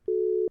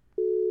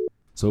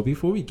So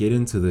before we get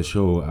into the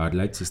show, I'd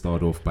like to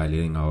start off by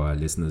letting our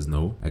listeners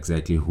know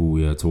exactly who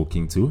we are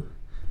talking to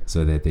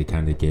so that they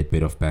kind of get a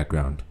bit of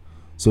background.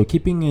 So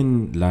keeping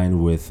in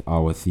line with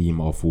our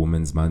theme of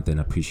Women's Month and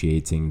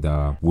appreciating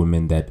the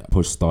women that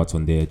push start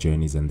on their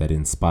journeys and that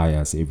inspire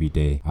us every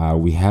day,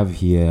 we have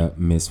here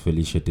Miss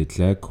Felicia de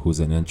Klerk, who's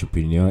an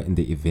entrepreneur in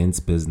the events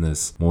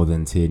business more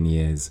than 10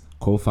 years,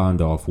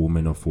 co-founder of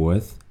Women of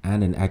Worth,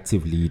 and an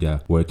active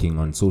leader working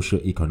on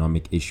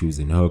socio-economic issues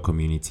in her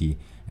community.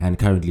 And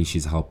currently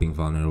she's helping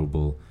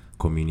vulnerable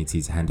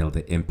communities handle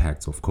the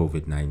impacts of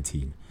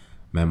COVID-19.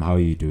 Ma'am, how are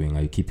you doing?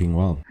 Are you keeping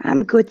well?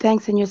 I'm good,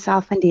 thanks. And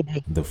yourself, Andy?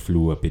 The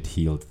flu a bit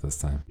healed this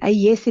time.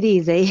 Yes, it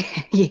is.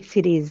 Yes,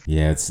 it is.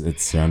 Yeah,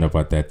 it's around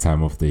about that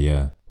time of the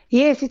year.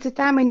 Yes, it's a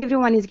time when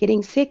everyone is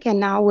getting sick, and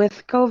now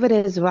with COVID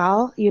as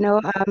well,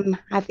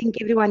 I think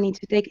everyone needs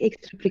to take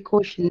extra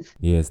precautions.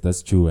 Yes,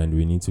 that's true, and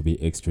we need to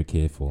be extra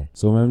careful.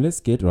 So, ma'am, let's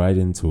get right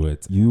into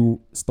it.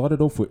 You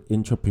started off with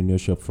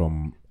entrepreneurship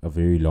from a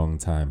very long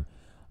time.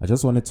 I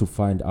just wanted to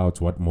find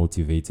out what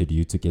motivated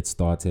you to get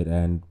started,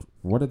 and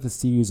what are the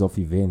series of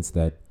events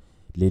that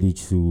led you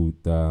to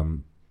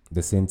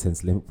the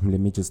sentence, let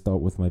me just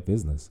start with my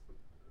business.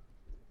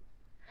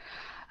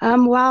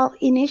 Well,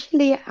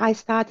 initially, I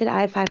started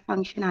I5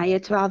 Function Hire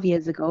 12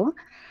 years ago.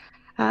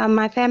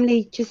 My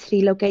family just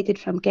relocated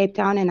from Cape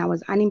Town and I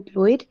was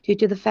unemployed due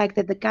to the fact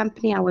that the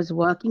company I was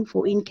working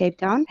for in Cape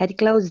Town had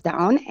closed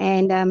down.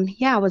 And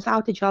I was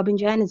out a job in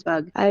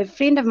Johannesburg. A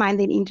friend of mine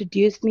then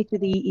introduced me to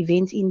the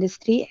events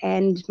industry,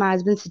 and my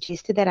husband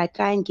suggested that I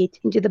try and get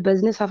into the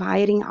business of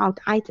hiring out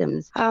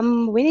items.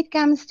 When it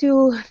comes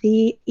to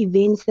the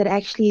events that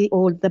actually,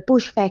 or the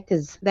push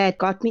factors that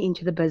got me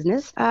into the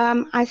business,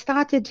 I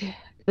started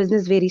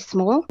business very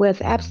small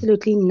with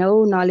absolutely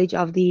no knowledge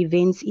of the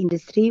events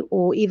industry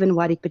or even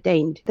what it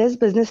pertained. This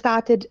business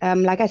started,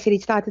 like I said,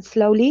 it started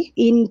slowly.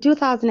 In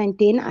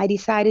 2010, I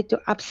decided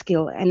to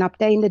upskill and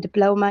obtain the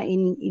diploma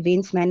in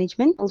events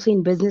management, also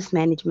in business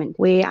management,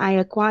 where I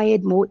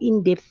acquired more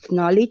in-depth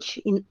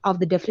knowledge of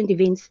the different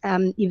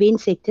event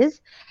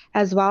sectors,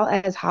 as well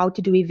as how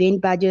to do event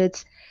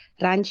budgets,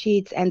 run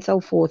sheets, and so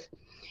forth.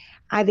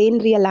 I then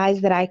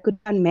realized that I could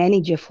not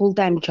manage a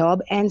full-time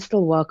job and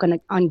still work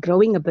on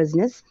growing a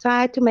business. So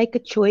I had to make a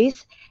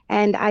choice,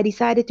 and I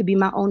decided to be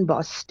my own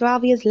boss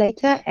 12 years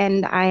later,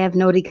 and I have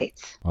no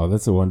regrets. Oh,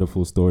 that's a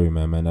wonderful story,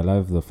 ma'am. And I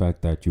love the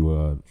fact that you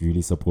were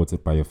really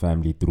supported by your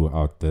family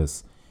throughout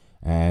this.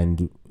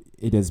 And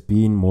it has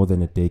been more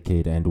than a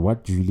decade. And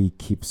what really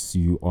keeps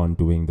you on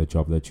doing the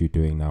job that you're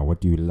doing now? What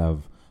do you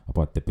love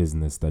about the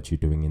business that you're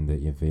doing in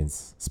the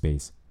events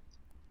space?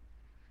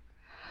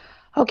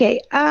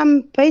 Okay,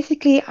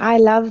 basically, I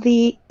love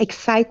the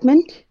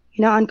excitement,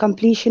 on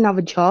completion of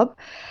a job.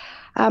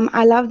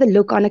 I love the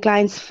look on a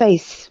client's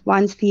face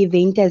once the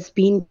event has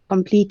been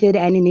completed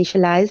and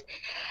initialized,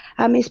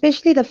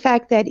 especially the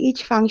fact that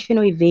each function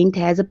or event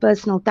has a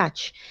personal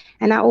touch.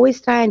 And I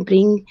always try and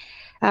bring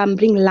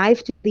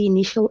life to the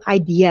initial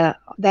idea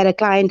that a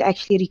client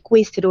actually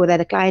requested or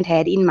that a client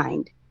had in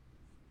mind.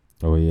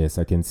 Oh, yes,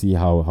 I can see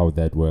how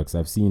that works.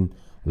 I've seen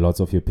lots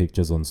of your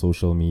pictures on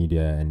social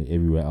media and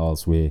everywhere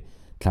else where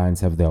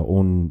clients have their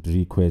own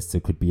requests.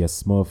 It could be a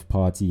Smurf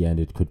party and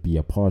it could be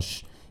a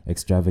posh,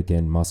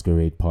 extravagant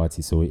masquerade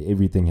party. So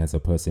everything has a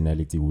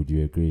personality. Would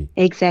you agree?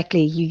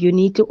 Exactly. You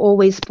need to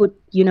always put,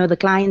 the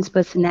client's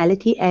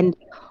personality and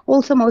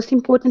also, most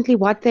importantly,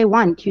 what they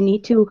want. You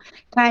need to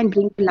try and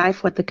bring to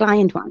life what the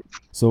client wants.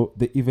 So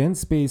the event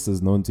space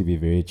is known to be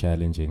very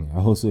challenging. I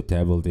also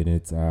dabbled in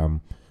it a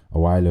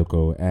while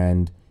ago,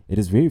 and it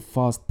is very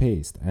fast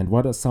paced. And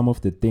what are some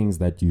of the things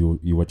that you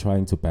were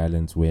trying to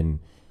balance when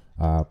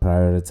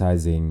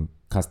prioritizing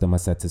customer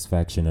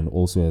satisfaction and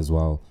also as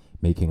well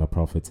making a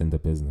profit in the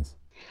business?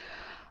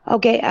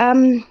 Okay,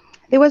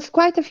 there was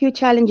quite a few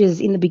challenges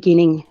in the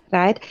beginning,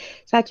 right?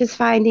 Such as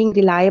finding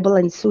reliable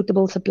and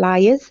suitable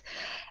suppliers,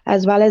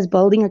 as well as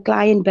building a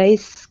client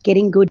base,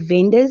 getting good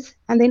vendors,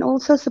 and then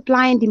also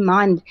supply and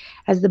demand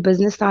as the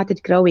business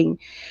started growing.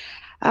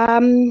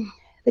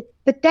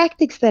 The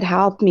tactics that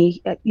helped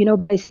me,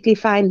 basically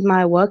find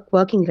my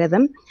working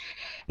rhythm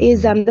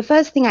is Mhm. the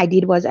first thing I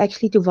did was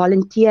actually to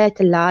volunteer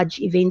at a large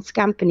events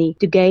company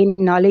to gain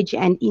knowledge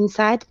and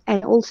insight,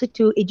 and also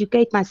to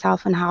educate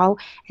myself on how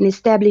an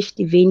established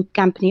event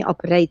company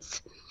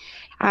operates.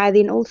 I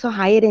then also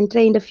hired and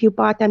trained a few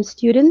part-time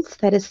students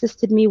that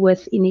assisted me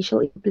with initial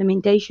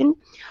implementation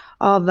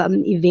of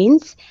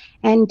events.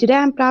 And today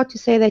I'm proud to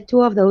say that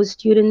two of those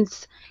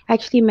students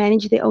actually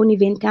manage their own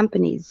event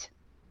companies.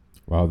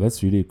 Wow,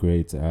 that's really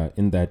great.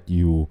 In that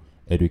you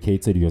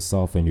educated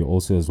yourself and you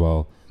also as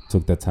well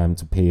took the time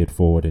to pay it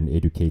forward and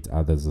educate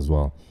others as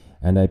well.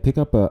 And I pick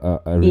up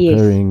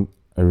Yes.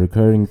 a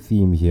recurring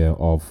theme here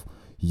of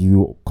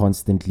you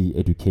constantly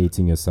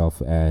educating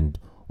yourself and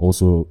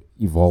also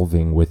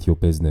evolving with your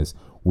business.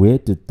 Where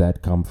did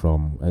that come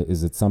from?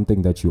 Is it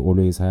something that you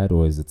always had,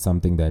 or is it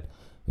something that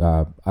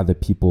other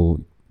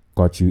people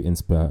got you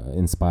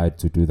inspired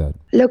to do that?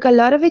 Look, a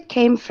lot of it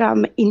came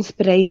from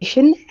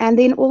inspiration, and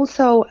then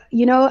also,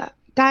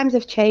 times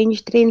have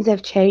changed, trends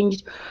have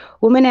changed,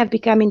 women have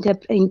become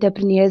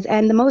entrepreneurs,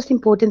 and the most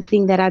important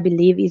thing that I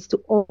believe is to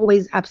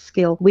always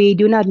upskill. We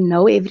do not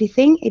know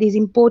everything. It is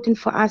important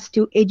for us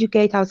to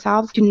educate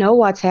ourselves, to know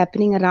what's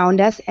happening around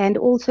us, and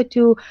also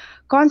to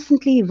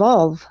constantly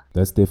evolve.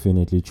 That's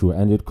definitely true.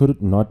 And it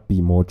could not be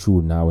more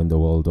true now in the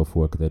world of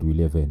work that we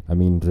live in. I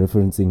mean,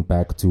 referencing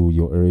back to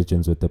your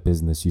origins with the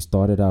business, you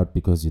started out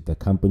because the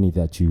company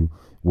that you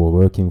were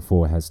working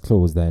for has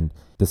closed. And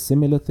the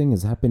similar thing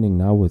is happening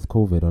now with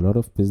COVID. A lot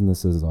of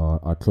businesses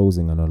are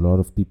closing and a lot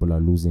of people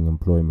are losing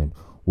employment.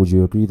 Would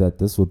you agree that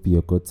this would be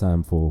a good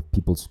time for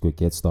people to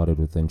get started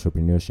with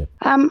entrepreneurship?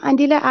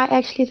 Andila, I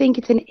actually think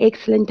it's an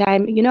excellent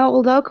time. You know,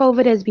 although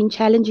COVID has been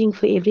challenging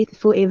for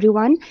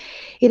everyone,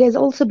 it has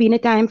also been a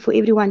time for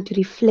everyone to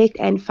reflect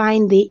and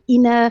find their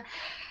inner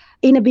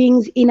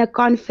beings, inner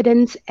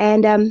confidence.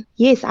 And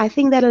yes, I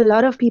think that a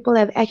lot of people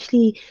have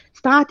actually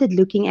started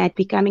looking at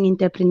becoming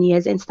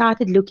entrepreneurs and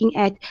started looking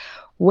at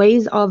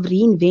ways of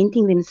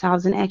reinventing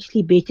themselves and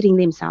actually bettering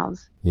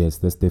themselves. Yes,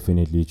 that's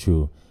definitely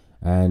true.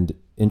 And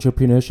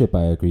entrepreneurship,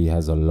 I agree,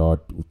 has a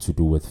lot to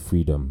do with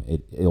freedom.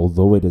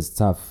 Although it is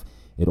tough,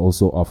 it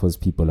also offers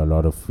people a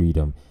lot of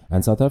freedom.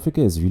 And South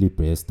Africa is really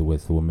blessed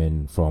with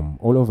women from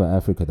all over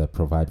Africa that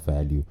provide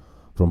value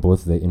from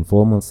both the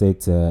informal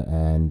sector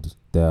and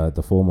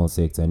the formal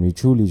sector. And we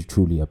truly,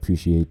 truly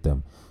appreciate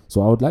them.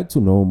 So I would like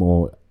to know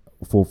more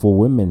for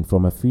women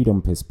from a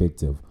freedom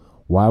perspective.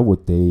 Why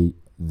would they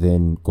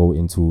then go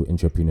into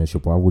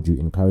entrepreneurship? Why would you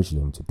encourage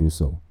them to do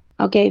so?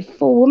 Okay,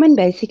 for women,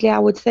 basically, I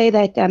would say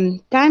that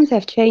times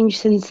have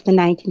changed since the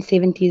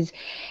 1970s,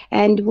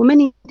 and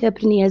women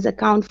entrepreneurs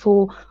account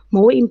for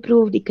more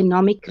improved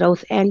economic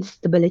growth and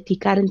stability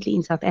currently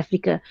in South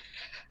Africa.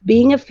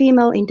 Being a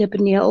female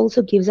entrepreneur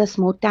also gives us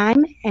more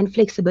time and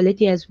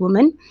flexibility as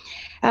women.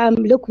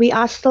 Look, we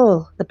are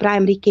still the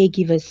primary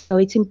caregivers, so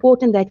it's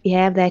important that we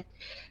have that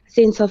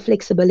sense of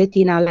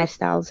flexibility in our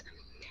lifestyles.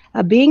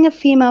 Being a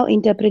female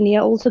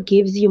entrepreneur also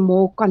gives you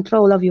more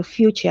control of your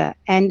future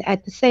and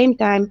at the same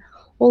time,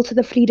 also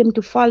the freedom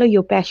to follow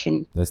your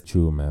passion. That's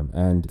true, ma'am.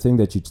 And the thing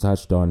that you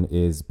touched on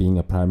is being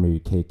a primary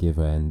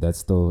caregiver, and that's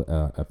still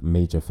a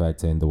major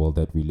factor in the world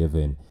that we live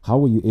in. How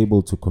were you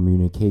able to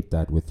communicate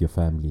that with your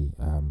family,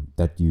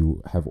 that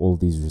you have all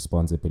these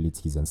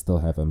responsibilities and still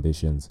have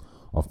ambitions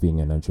of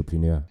being an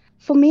entrepreneur?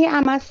 For me,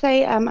 I must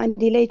say,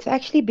 Andile, it's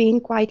actually been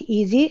quite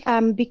easy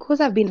because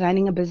I've been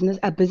running a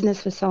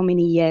business for so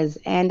many years,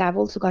 and I've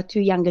also got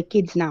two younger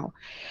kids now.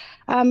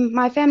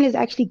 My family has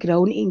actually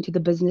grown into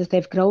the business.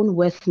 They've grown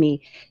with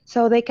me.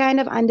 So they kind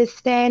of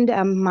understand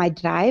my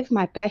drive,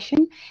 my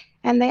passion,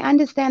 and they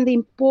understand the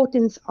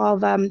importance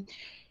of,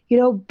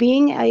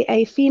 being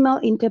a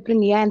female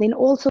entrepreneur and then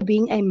also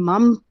being a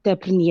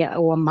mompreneur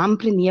or a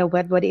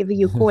mompreneur, whatever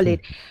you call it.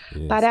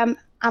 But Yes.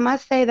 I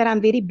must say that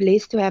I'm very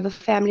blessed to have a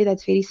family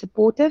that's very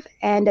supportive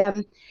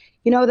and,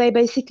 they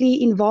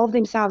basically involve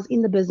themselves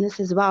in the business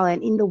as well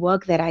and in the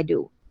work that I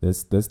do.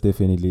 That's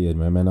definitely it,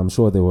 ma'am. And I'm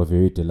sure they were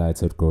very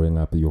delighted growing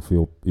up, your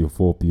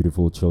four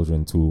beautiful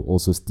children, to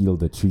also steal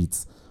the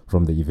treats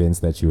from the events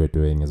that you were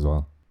doing as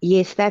well.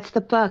 Yes, that's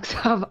the perks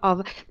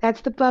of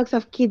that's the perks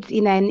of kids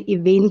in an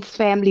events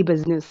family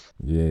business.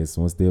 Yes,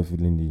 most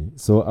definitely.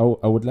 So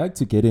I would like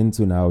to get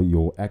into now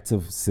your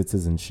active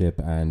citizenship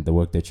and the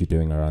work that you're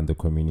doing around the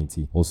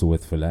community, also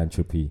with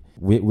philanthropy.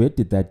 Where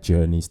did that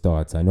journey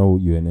start? I know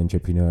you're an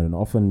entrepreneur, and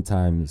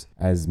oftentimes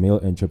as male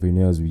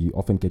entrepreneurs, we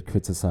often get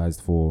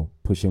criticized for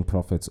pushing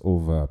profits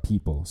over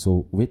people.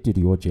 So where did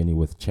your journey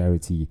with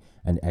charity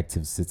and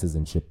active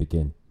citizenship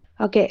begin?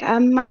 Okay,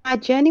 my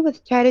journey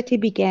with charity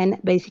began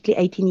basically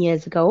 18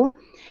 years ago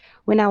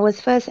when I was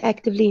first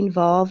actively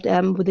involved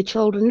with the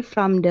children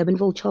from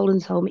Durbanville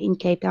Children's Home in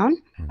Cape Town.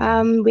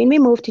 Mhm. When we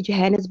moved to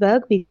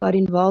Johannesburg, we got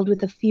involved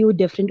with a few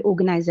different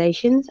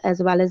organizations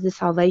as well as the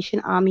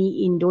Salvation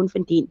Army in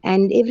Doornfontein.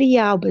 And every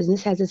year, our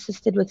business has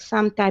assisted with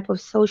some type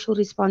of social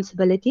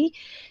responsibility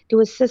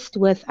to assist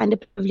with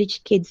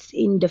underprivileged kids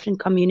in different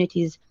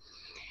communities.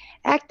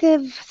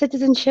 Active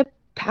citizenship,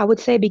 I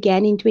would say,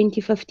 began in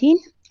 2015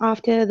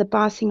 after the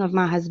passing of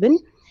my husband.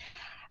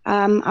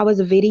 I was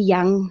a very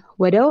young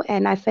widow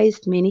and I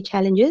faced many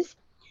challenges.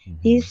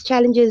 Mhm. These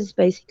challenges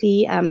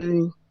basically,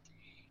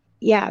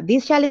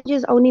 these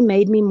challenges only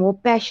made me more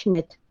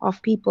passionate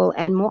of people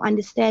and more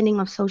understanding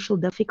of social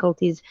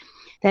difficulties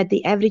that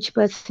the average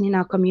person in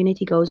our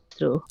community goes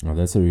through. Oh,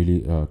 that's a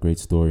really great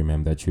story,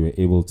 ma'am, that you were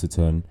able to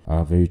turn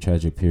a very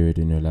tragic period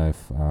in your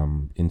life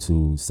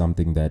into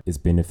something that is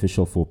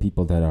beneficial for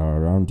people that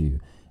are around you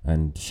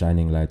and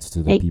shining lights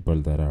to the Eh,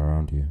 people that are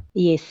around you.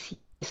 Yes,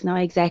 yes, no,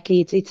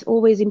 exactly. It's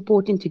always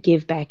important to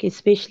give back,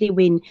 especially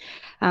when,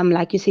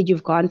 like you said,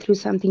 you've gone through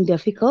something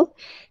difficult.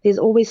 There's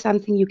always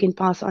something you can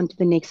pass on to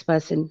the next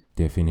person.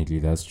 Definitely,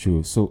 that's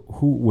true. So,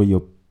 who were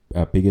your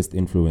biggest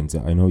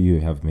influencer? I know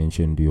you have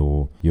mentioned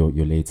your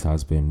late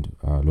husband,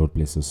 Lord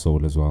bless his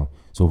soul, as well.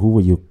 So, who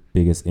were your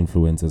biggest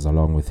influencers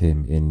along with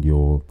him in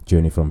your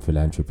journey from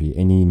philanthropy?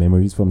 Any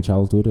memories from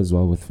childhood as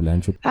well with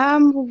philanthropy?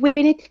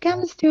 When it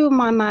comes to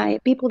my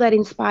people that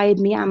inspired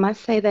me, I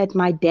must say that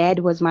my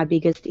dad was my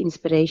biggest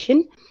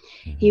inspiration.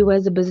 He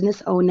was a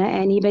business owner,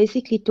 and he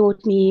basically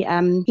taught me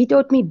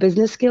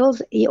business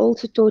skills. He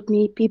also taught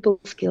me people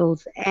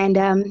skills, and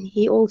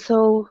he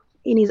also,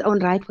 in his own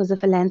right, was a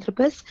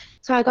philanthropist.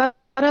 So I got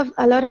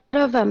a lot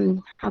of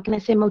how can I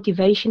say,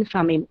 motivation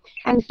from him.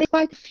 And there's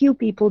quite a few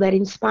people that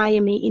inspire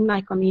me in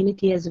my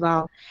community as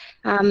well.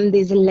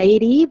 There's a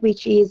lady,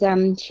 which is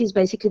she's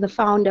basically the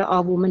founder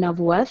of Women of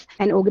Worth,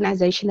 an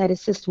organization that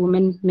assists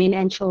women, men,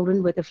 and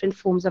children with different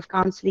forms of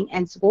counseling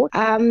and support.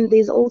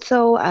 There's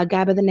also a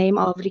guy by the name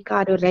of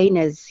Ricardo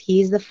Reyners.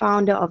 He's the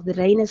founder of the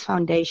Reyners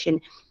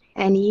Foundation,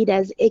 and he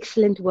does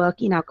excellent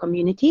work in our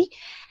community,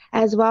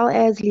 as well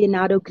as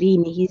Leonardo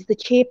Green. He's the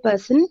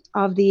chairperson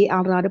of the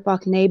Alvarado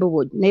Park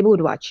Neighborhood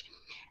Watch.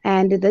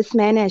 And this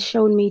man has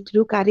shown me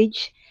through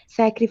courage,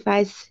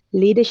 sacrifice,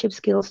 leadership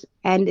skills,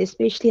 and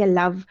especially a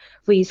love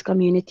for his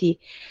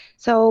community.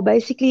 So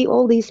basically,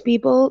 all these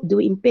people do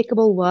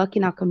impeccable work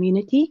in our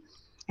community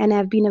and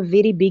have been a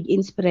very big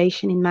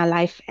inspiration in my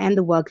life and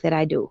the work that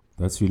I do.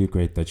 That's really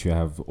great that you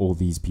have all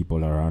these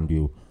people around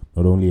you,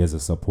 not only as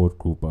a support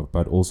group,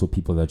 but also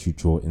people that you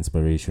draw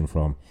inspiration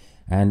from.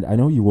 And I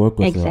know you work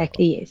with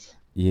Exactly, yes.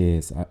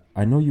 yes,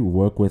 I know you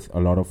work with a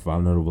lot of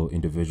vulnerable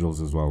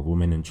individuals as well,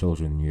 women and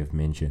children you have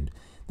mentioned,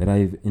 that are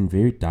in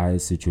very dire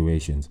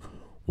situations.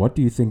 What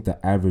do you think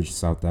the average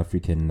South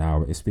African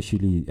now,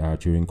 especially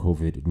during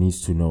COVID,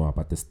 needs to know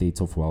about the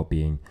state of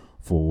well-being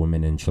for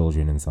women and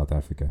children in South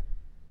Africa?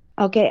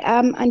 Okay,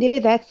 Andy,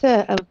 that's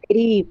a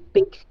very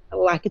big,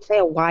 or I could say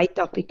a wide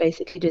topic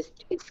basically to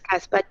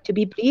discuss. But to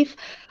be brief,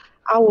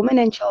 our women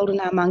and children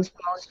are amongst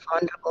the most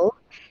vulnerable,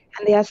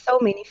 and there are so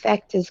many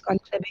factors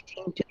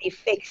contributing to the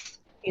effects.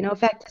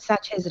 Factors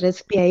such as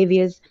risk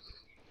behaviors,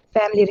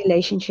 family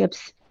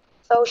relationships,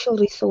 social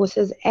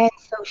resources, and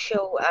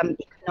social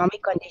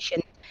economic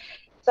conditions.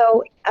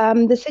 So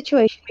the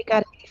situation we're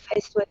currently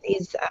faced with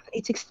is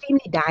it's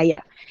extremely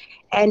dire,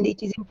 and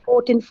it is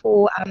important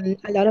for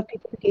a lot of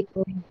people to get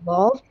more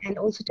involved and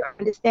also to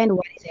understand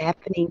what is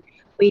happening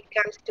when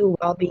it comes to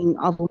well-being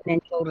of women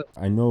and children.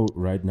 I know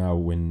right now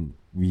when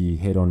we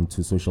head on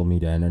to social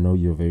media, and I know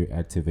you're very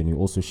active and you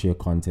also share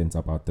content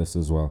about this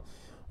as well.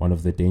 One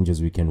of the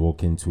dangers we can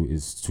walk into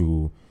is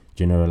to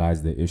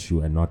generalize the issue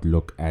and not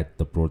look at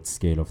the broad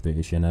scale of the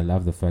issue. And I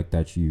love the fact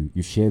that you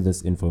share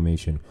this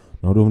information,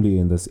 not only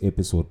in this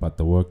episode, but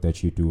the work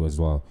that you do as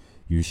well.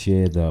 You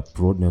share the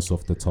broadness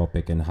of the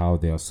topic and how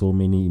there are so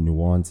many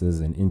nuances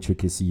and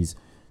intricacies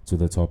to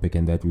the topic,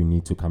 and that we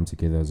need to come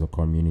together as a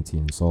community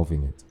in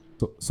solving it.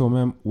 So,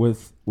 ma'am,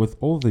 with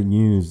all the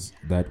news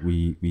that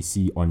we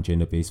see on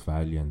gender-based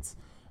violence,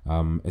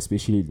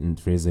 especially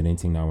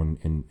resonating now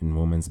in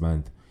Women's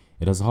Month,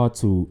 it is hard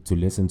to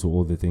listen to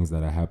all the things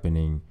that are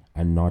happening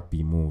and not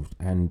be moved.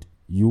 And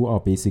you are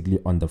basically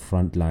on the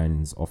front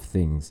lines of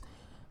things.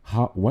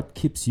 What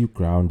keeps you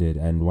grounded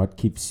and what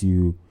keeps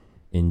you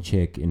in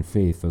check, in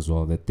faith as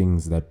well, that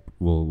things that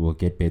will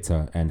get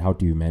better, and how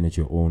do you manage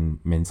your own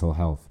mental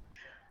health?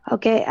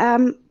 Okay,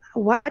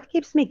 what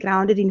keeps me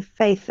grounded in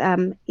faith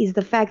is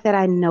the fact that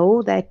I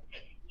know that,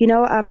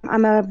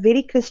 I'm a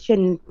very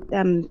Christian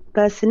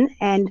person,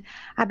 and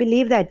I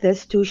believe that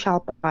this too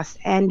shall pass.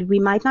 And we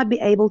might not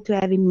be able to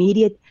have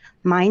immediate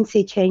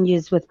mindset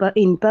changes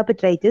in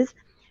perpetrators,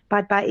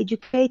 but by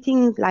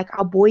educating like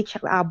our boy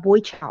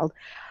child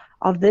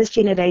of this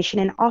generation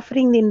and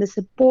offering them the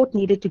support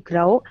needed to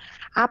grow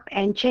up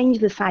and change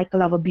the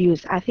cycle of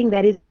abuse, I think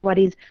that is what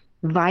is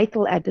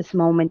vital at this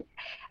moment,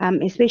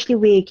 especially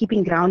where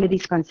keeping grounded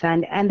is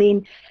concerned. And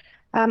then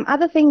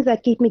other things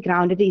that keep me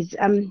grounded is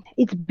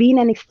it's been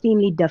an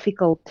extremely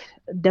difficult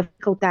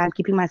time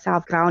keeping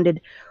myself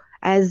grounded,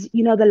 as the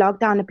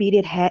lockdown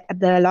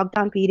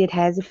period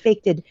has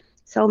affected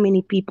so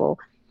many people.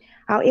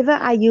 However,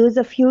 I use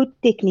a few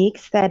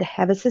techniques that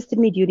have assisted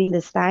me during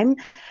this time.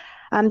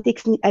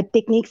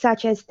 Techniques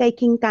such as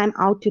taking time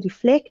out to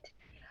reflect,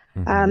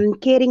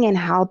 caring and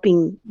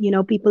helping,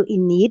 people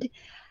in need.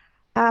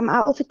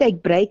 I also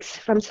take breaks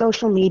from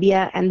social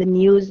media and the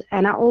news,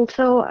 and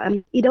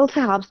it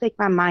also helps take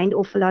my mind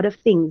off a lot of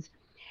things.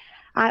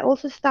 I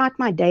also start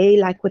my day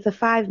like with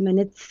 5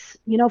 minutes,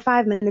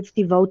 5 minutes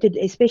devoted,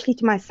 especially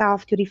to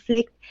myself to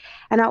reflect.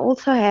 And I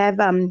also have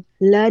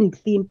learned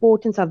the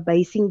importance of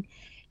basing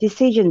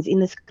decisions in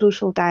this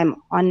crucial time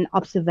on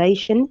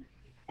observation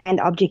and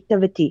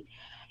objectivity.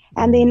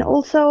 And then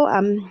also,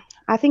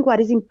 I think what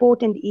is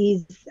important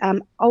is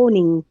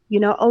owning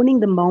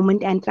the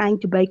moment and trying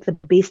to make the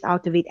best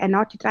out of it and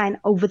not to try and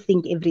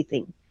overthink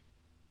everything.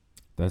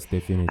 That's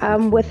definitely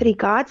true. With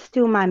regards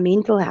to my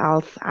mental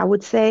health, I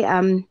would say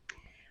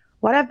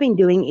what I've been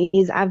doing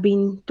is I've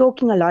been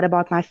talking a lot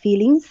about my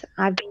feelings.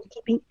 I've been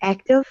keeping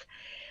active,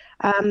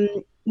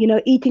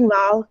 eating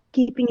well,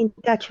 keeping in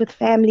touch with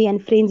family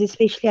and friends,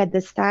 especially at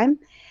this time.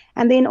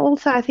 And then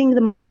also, I think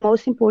the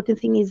most important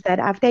thing is that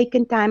I've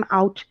taken time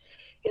out,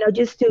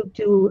 just to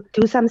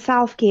do some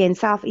self-care and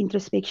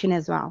self-introspection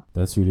as well.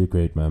 That's really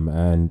great, ma'am.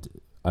 And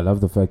I love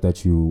the fact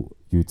that you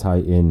tie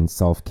in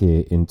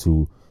self-care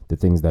into the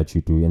things that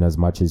you do. In as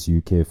much as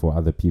you care for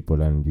other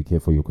people and you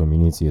care for your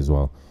community as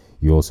well,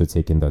 you also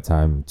take in the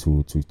time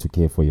to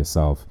care for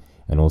yourself.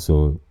 and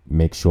also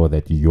make sure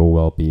that your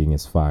well-being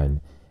is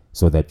fine,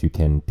 so that you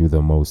can do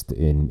the most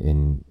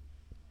in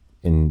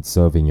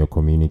serving your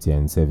community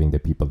and serving the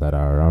people that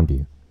are around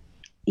you.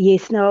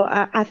 Yes, no,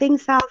 I think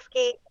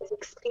self-care is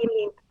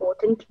extremely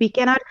important. We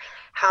cannot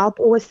help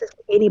or assist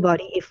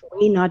anybody if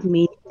we're not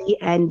mentally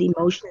and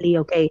emotionally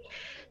okay.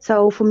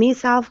 So for me,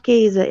 self-care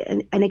is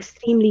an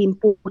extremely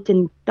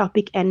important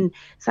topic and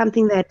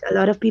something that a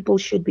lot of people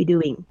should be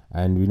doing.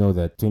 And we know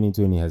that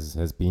 2020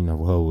 has been a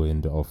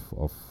whirlwind of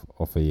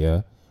a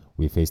year.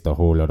 We faced a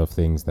whole lot of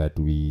things that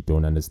we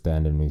don't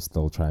understand, and we're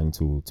still trying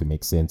to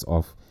make sense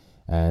of.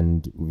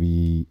 And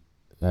we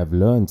have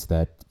learned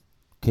that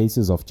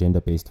cases of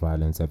gender-based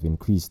violence have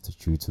increased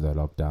due to the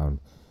lockdown.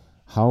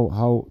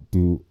 How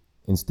do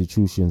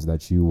institutions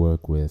that you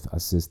work with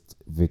assist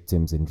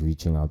victims in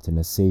reaching out in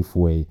a safe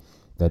way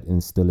that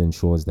still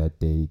ensures that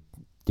they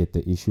get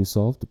the issue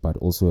solved, but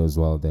also as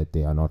well that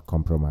they are not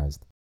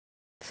compromised?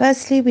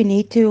 Firstly, we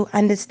need to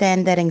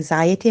understand that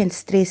anxiety and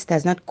stress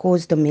does not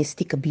cause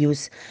domestic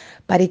abuse,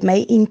 but it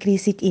may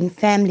increase it in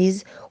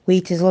families where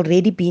it has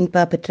already been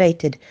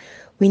perpetrated.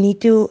 We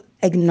need to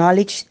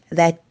acknowledge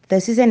that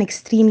this is an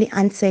extremely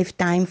unsafe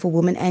time for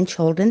women and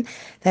children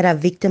that are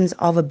victims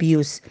of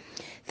abuse.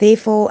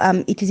 Therefore,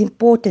 it is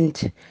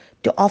important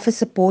to offer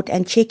support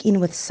and check in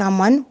with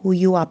someone who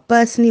you are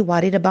personally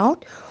worried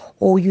about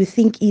or you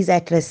think is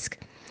at risk.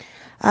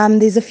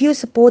 There's a few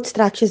support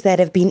structures that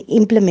have been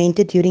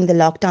implemented during the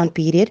lockdown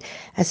period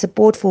as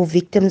support for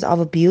victims of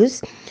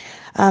abuse.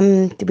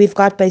 We've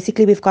got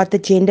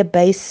the Gender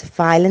Based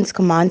Violence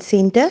Command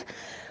Center.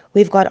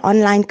 We've got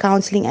online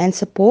counseling and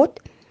support.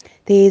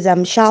 There's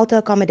shelter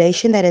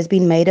accommodation that has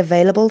been made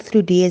available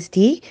through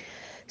DSD.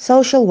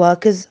 Social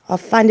workers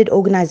of funded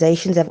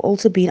organizations have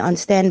also been on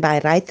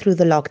standby right through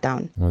the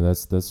lockdown. Oh,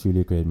 that's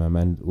really great, ma'am.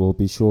 And we'll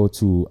be sure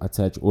to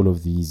attach all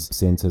of these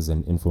centers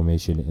and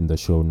information in the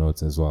show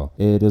notes as well.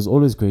 It is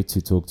always great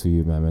to talk to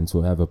you, ma'am, and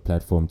to have a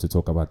platform to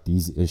talk about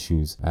these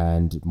issues.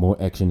 And more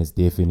action is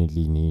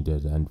definitely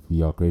needed. And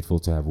we are grateful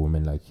to have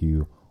women like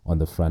you on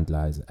the front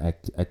lines,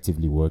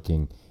 actively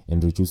working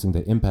in reducing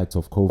the impact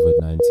of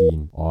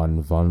COVID-19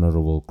 on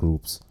vulnerable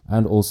groups,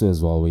 and also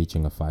as well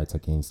waging a fight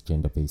against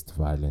gender-based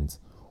violence.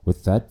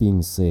 With that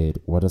being said,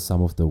 what are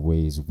some of the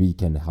ways we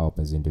can help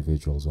as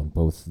individuals on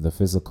both the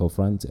physical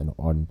front and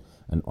on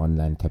an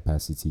online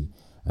capacity?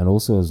 And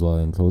also as well,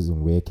 in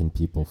closing, where can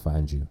people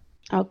find you?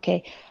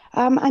 Okay.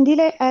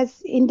 Andile,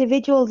 as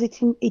individuals,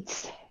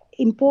 it's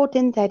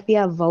important that we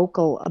are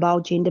vocal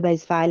about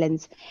gender-based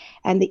violence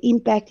and the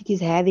impact it is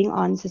having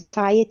on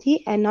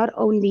society, and not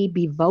only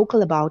be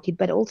vocal about it,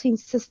 but also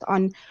insist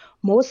on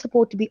more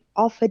support to be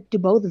offered to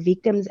both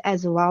victims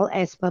as well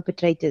as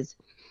perpetrators.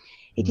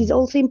 It is Mm.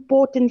 also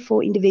important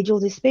for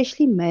individuals,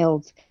 especially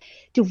males,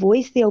 to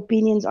voice their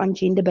opinions on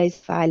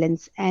gender-based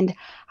violence and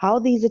how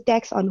these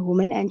attacks on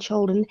women and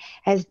children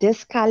has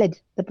discolored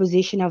the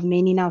position of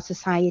men in our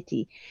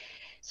society.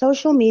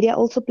 Social media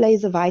also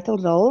plays a vital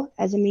role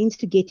as a means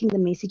to getting the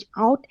message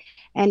out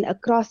and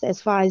across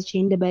as far as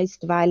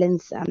gender-based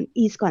violence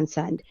is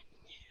concerned.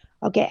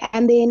 Okay,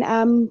 and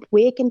then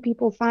where can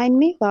people find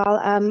me? Well,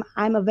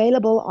 I'm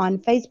available on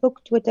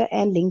Facebook, Twitter,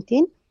 and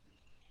LinkedIn.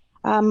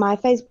 My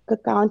Facebook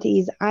account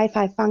is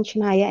I5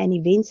 Function Hire and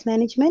Events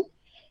Management.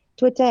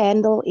 Twitter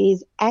handle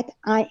is at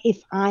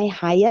IFI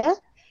Hire.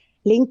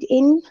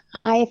 LinkedIn,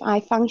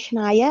 IFI Function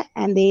Hire,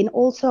 and then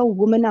also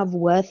Women of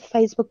Worth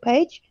Facebook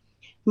page.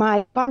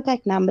 My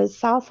contact number,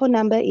 cell phone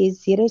number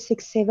is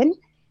 067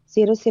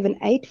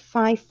 078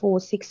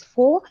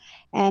 5464,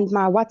 and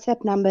my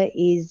WhatsApp number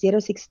is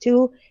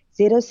 062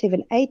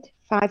 078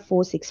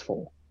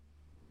 5464.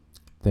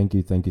 Thank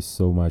you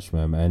so much,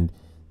 ma'am. And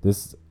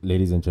this,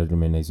 ladies and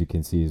gentlemen, as you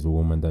can see, is a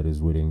woman that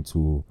is willing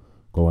to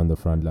go on the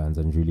front lines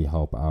and really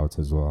help out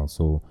as well.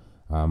 So,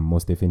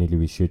 most definitely,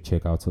 we should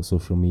check out her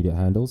social media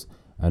handles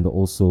and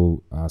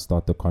also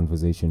start the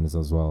conversations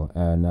as well.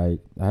 And I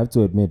have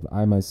to admit,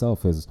 I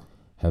myself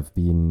have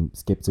been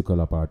skeptical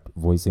about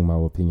voicing my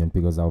opinion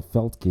because I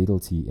felt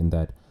guilty in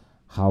that.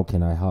 How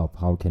can I help?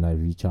 How can I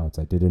reach out?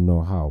 I didn't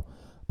know how.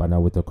 But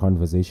now with the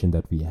conversation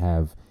that we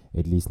have,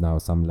 at least now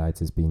some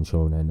light is being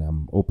shown, and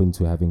I'm open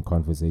to having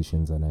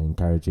conversations, and I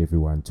encourage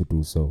everyone to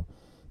do so.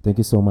 Thank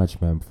you so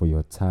much, ma'am, for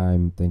your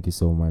time. Thank you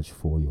so much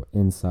for your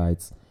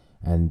insights,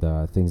 and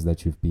things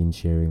that you've been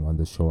sharing on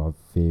the show are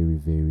very,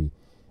 very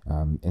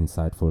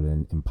insightful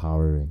and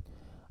empowering.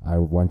 I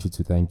want you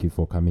to thank you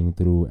for coming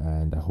through,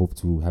 and I hope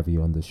to have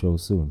you on the show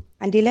soon.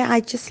 Andile,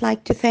 I'd just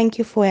like to thank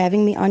you for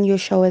having me on your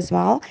show as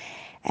well,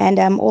 and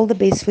all the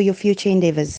best for your future endeavors.